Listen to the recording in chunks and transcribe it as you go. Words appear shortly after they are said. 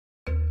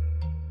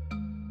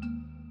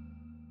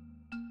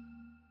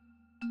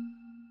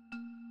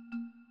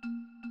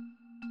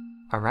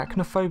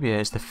Arachnophobia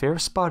is the fear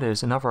of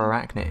spiders and other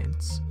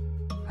arachnids,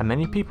 and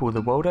many people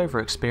the world over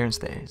experience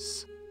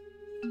this.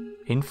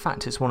 In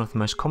fact, it's one of the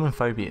most common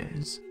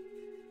phobias.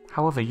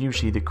 However,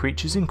 usually the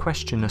creatures in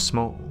question are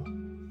small,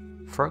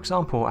 for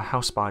example a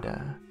house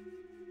spider.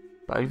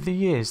 But over the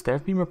years there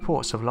have been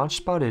reports of large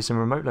spiders in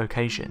remote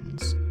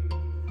locations.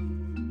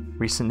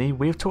 Recently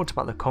we have talked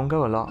about the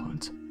Congo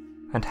alot,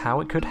 and how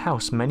it could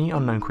house many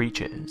unknown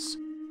creatures.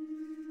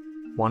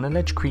 One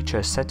alleged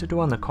creature said to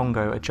dwell in the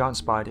Congo are giant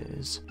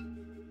spiders.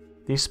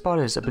 These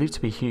spiders are believed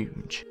to be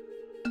huge.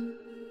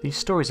 These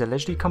stories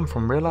allegedly come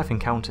from real life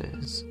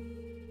encounters.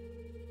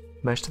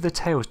 Most of the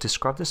tales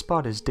describe the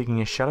spiders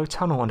digging a shallow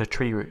tunnel under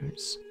tree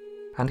roots,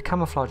 and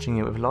camouflaging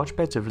it with large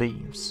beds of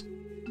leaves.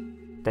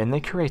 Then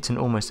they create an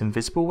almost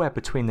invisible web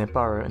between their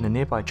burrow and a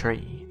nearby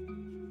tree.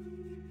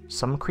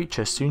 Some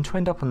creature soon to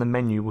end up on the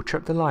menu will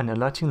trip the line,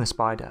 alerting the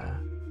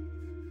spider.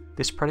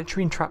 This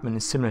predatory entrapment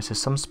is similar to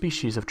some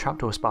species of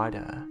trapdoor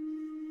spider.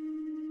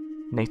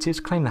 Natives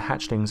claim the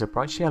hatchlings are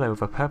bright yellow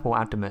with a purple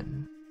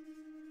abdomen.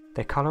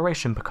 Their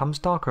coloration becomes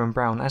darker and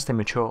brown as they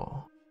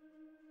mature.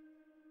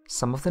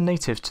 Some of the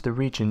natives to the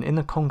region in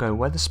the Congo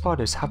where the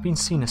spiders have been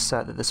seen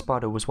assert that the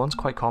spider was once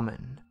quite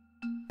common,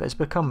 but has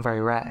become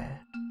very rare.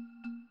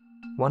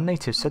 One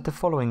native said the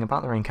following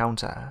about their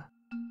encounter.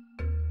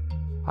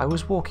 "I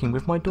was walking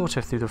with my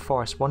daughter through the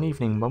forest one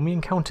evening when we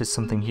encountered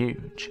something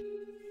huge.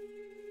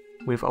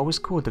 We've always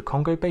called the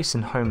Congo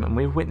Basin home and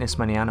we've witnessed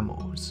many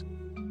animals.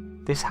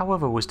 This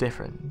however was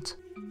different.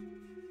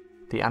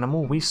 The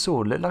animal we saw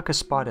looked like a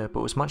spider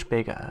but was much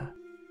bigger.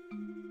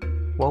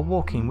 While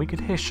walking we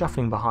could hear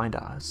shuffling behind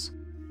us.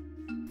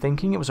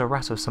 Thinking it was a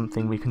rat or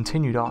something we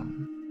continued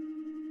on.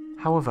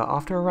 However,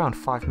 after around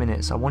 5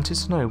 minutes I wanted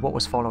to know what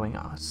was following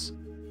us.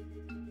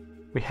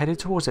 We headed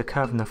towards a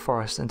curve in the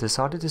forest and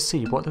decided to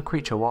see what the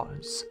creature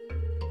was.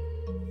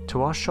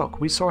 To our shock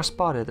we saw a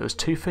spider that was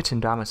 2 feet in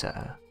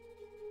diameter.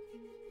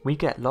 We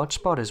get large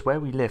spiders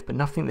where we live but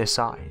nothing this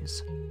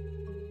size.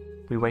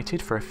 We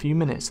waited for a few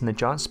minutes and the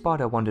giant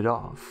spider wandered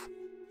off.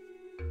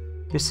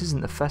 This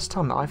isn't the first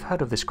time that I've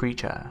heard of this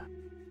creature.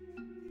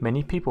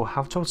 Many people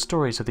have told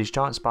stories of these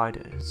giant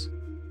spiders,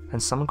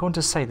 and some are going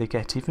to say they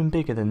get even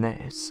bigger than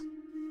this.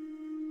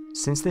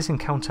 Since this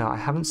encounter I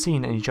haven't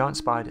seen any giant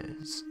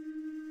spiders."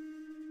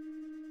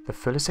 The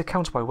fullest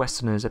account by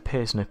Westerners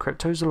appears in a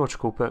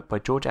cryptozoological book by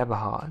George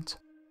Eberhard.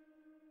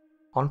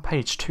 On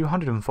page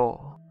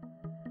 204,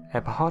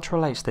 Eberhard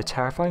relates the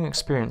terrifying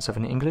experience of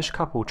an English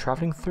couple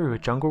travelling through a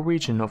jungle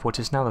region of what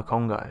is now the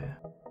Congo.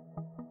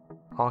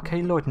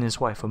 R.K. Lloyd and his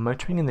wife were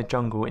motoring in the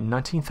jungle in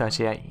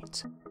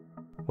 1938,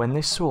 when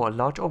they saw a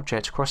large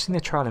object crossing the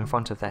trail in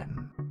front of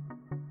them.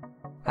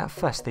 At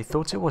first they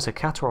thought it was a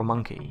cat or a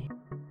monkey,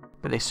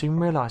 but they soon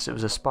realised it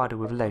was a spider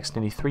with legs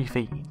nearly 3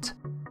 feet.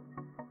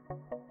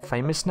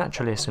 Famous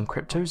naturalist and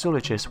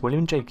cryptozoologist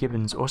William J.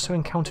 Gibbons also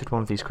encountered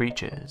one of these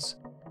creatures.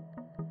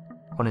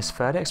 On his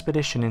third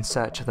expedition in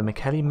search of the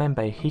Mekele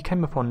Membe, he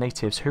came upon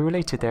natives who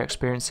related their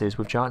experiences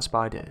with giant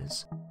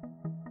spiders.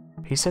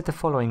 He said the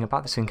following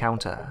about this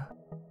encounter.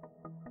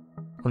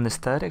 "On this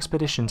third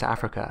expedition to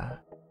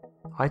Africa,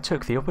 I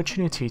took the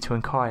opportunity to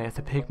inquire if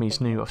the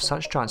pygmies knew of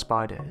such giant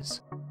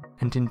spiders,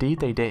 and indeed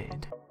they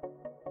did.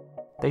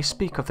 They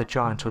speak of the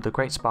giant or the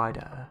great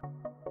spider.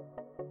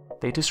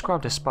 They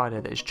described a spider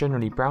that is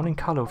generally brown in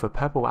colour with a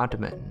purple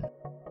abdomen.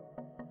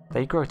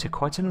 They grow to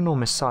quite an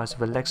enormous size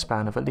with a leg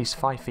span of at least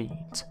 5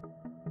 feet.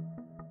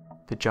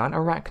 The giant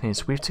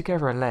arachnids weave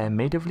together a layer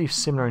made of leaves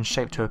similar in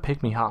shape to a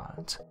pygmy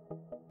heart,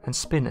 and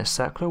spin a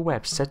circular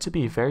web said to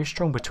be very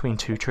strong between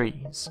 2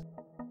 trees,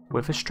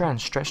 with a strand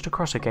stretched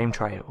across a game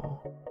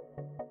trail.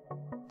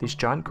 These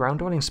giant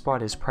ground-dwelling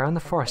spiders prey on the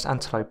forest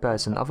antelope,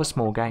 birds and other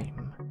small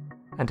game,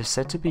 and are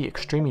said to be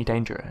extremely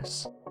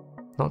dangerous,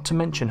 not to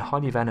mention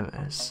highly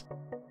venomous."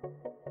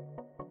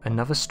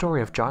 Another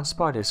story of giant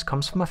spiders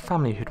comes from a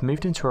family who'd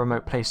moved into a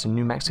remote place in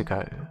New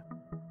Mexico.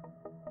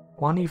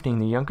 One evening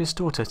the youngest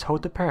daughter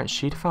told the parents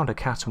she'd found a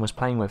cat and was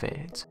playing with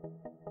it.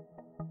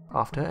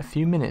 After a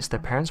few minutes the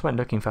parents went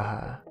looking for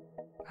her,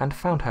 and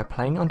found her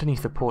playing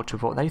underneath the porch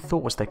with what they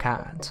thought was the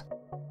cat.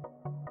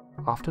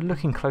 After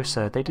looking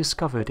closer they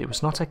discovered it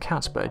was not a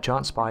cat but a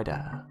giant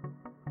spider.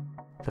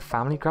 The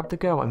family grabbed the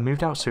girl and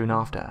moved out soon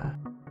after.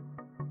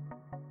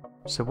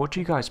 So what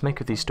do you guys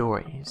make of these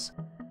stories?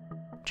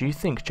 Do you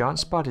think giant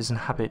spiders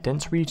inhabit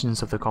dense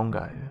regions of the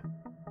Congo?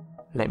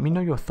 Let me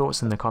know your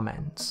thoughts in the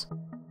comments.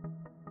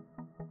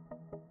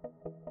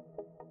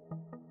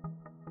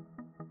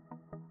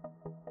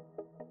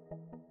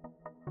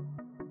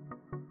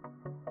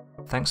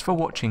 Thanks for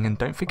watching and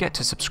don't forget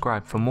to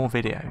subscribe for more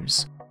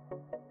videos.